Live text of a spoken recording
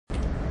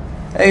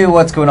Hey,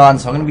 what's going on?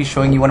 So I'm going to be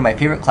showing you one of my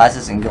favorite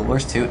classes in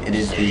Guildwars 2. It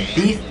is the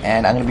Thief,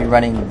 and I'm going to be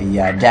running the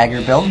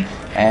dagger build,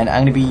 and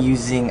I'm going to be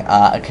using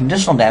a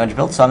conditional damage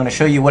build. So I'm going to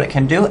show you what it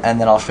can do,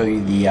 and then I'll show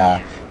you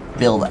the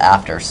build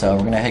after. So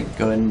we're going to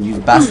go ahead and use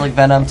Basilisk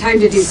Venom,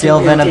 Seal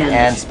Venom,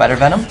 and Spider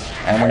Venom,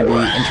 and we're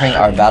going to be entering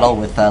our battle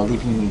with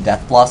Leaping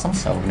Death Blossom.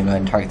 So we're going to go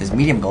ahead and target this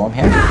medium golem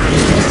here.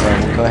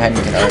 So we'll go ahead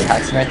and get our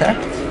attacks in right there,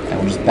 and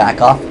we'll just back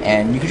off,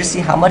 and you can just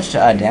see how much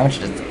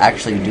damage it's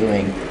actually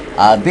doing.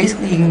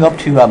 Basically, you can go up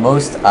to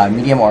most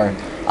medium or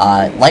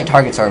light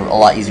targets are a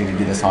lot easier to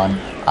do this on,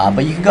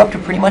 but you can go up to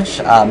pretty much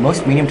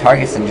most medium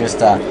targets and just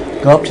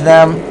go up to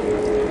them,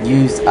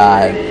 use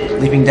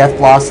Leaping Death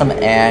Blossom,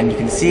 and you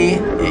can see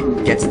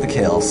it gets the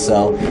kill.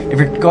 So if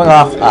you're going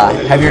off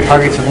heavier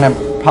targets, you're going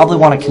to probably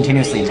want to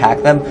continuously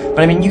attack them,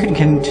 but I mean, you can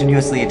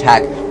continuously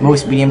attack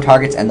most medium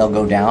targets and they'll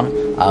go down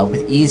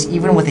with ease.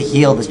 Even with a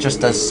heal, this just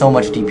does so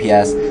much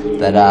DPS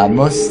that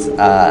most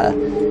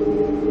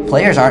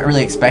players aren't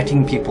really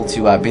expecting people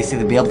to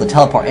basically be able to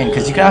teleport in,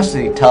 because you can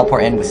actually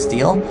teleport in with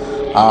Steel,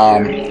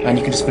 and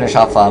you can just finish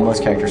off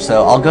most characters.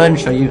 So I'll go ahead and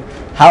show you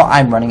how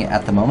I'm running it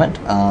at the moment.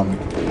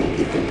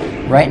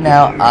 Right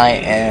now I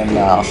am,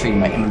 I'll show you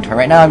my inventory.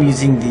 Right now I'm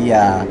using the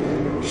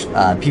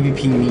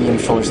PvP medium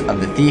shoulders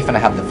of the Thief, and I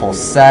have the full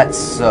set,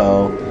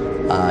 so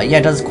yeah,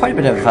 it does quite a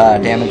bit of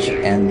damage,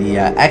 and the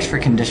extra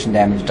condition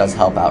damage does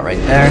help out right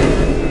there.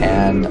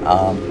 And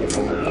I'll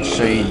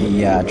show you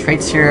the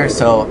traits here.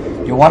 So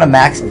you want to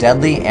max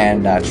Deadly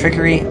and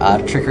Trickery.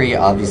 Trickery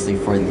obviously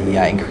for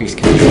the increased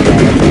conditional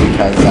damage,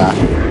 because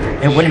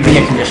it wouldn't be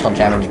a conditional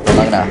damage, but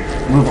I'm going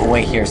to move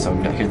away here so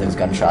we don't hear those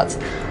gunshots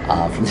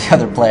from the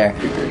other player.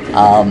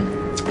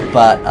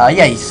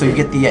 Yeah, so you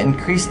get the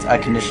increased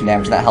condition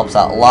damage, and that helps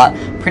out a lot.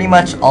 Pretty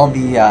much all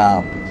the,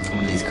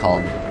 what are these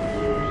called?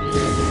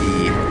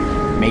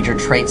 The major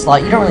trait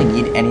slot, you don't really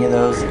need any of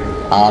those.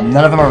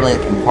 None of them are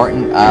really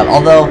important,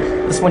 although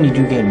this one you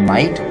do gain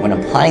Might when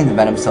applying the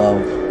Venom, so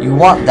you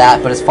want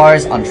that. But as far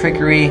as on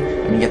Trickery,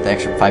 you get the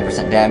extra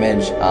 5%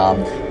 damage.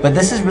 But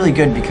this is really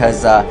good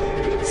because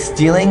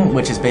Stealing,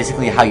 which is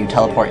basically how you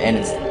teleport in,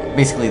 it's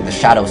basically the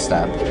Shadow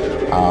Step,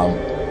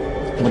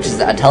 which is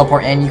a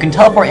teleport in. You can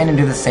teleport in and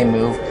do the same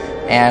move,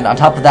 and on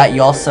top of that,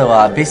 you also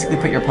basically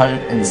put your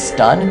opponent in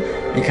stun,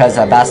 because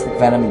Basilisk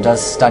Venom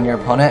does stun your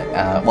opponent.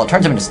 Well, it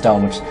turns them into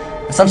stone, which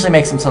essentially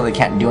makes them so they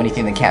can't do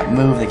anything, they can't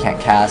move, they can't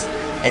cast.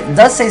 It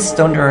does say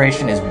stone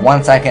duration is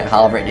 1 second,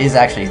 however, it is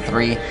actually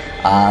 3.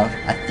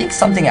 I think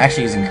something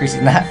actually is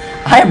increasing that.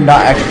 I am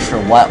not actually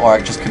sure what, or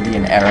it just could be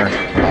an error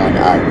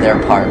on their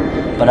part.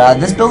 But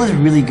this build is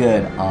really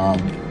good,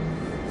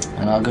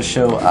 and I'll go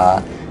show,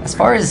 as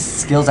far as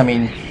skills, I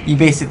mean, you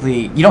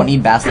don't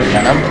need Basilisk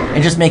Venom.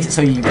 It just makes it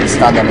so you can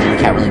stun them and you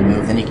can't really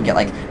move. Then you can get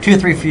like 2 or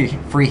 3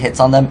 free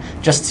hits on them,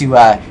 just to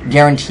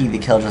guarantee the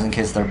kill, just in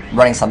case they're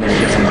running something that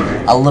gives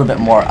them a little bit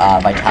more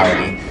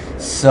vitality.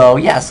 So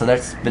yeah, so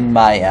that's been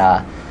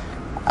my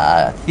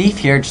Thief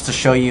here, just to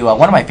show you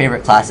one of my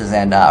favorite classes,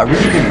 and a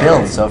really good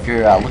build. So if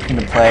you're looking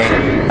to play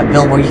a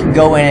build where you can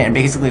go in and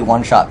basically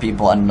one-shot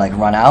people and like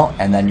run out,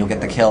 and then you'll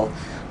get the kill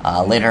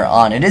later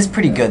on. It is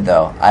pretty good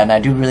though, and I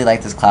do really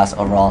like this class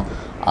overall.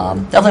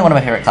 Definitely one of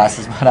my favorite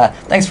classes. But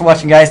thanks for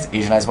watching, guys.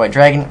 Asian Eyes White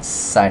Dragon,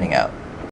 signing out.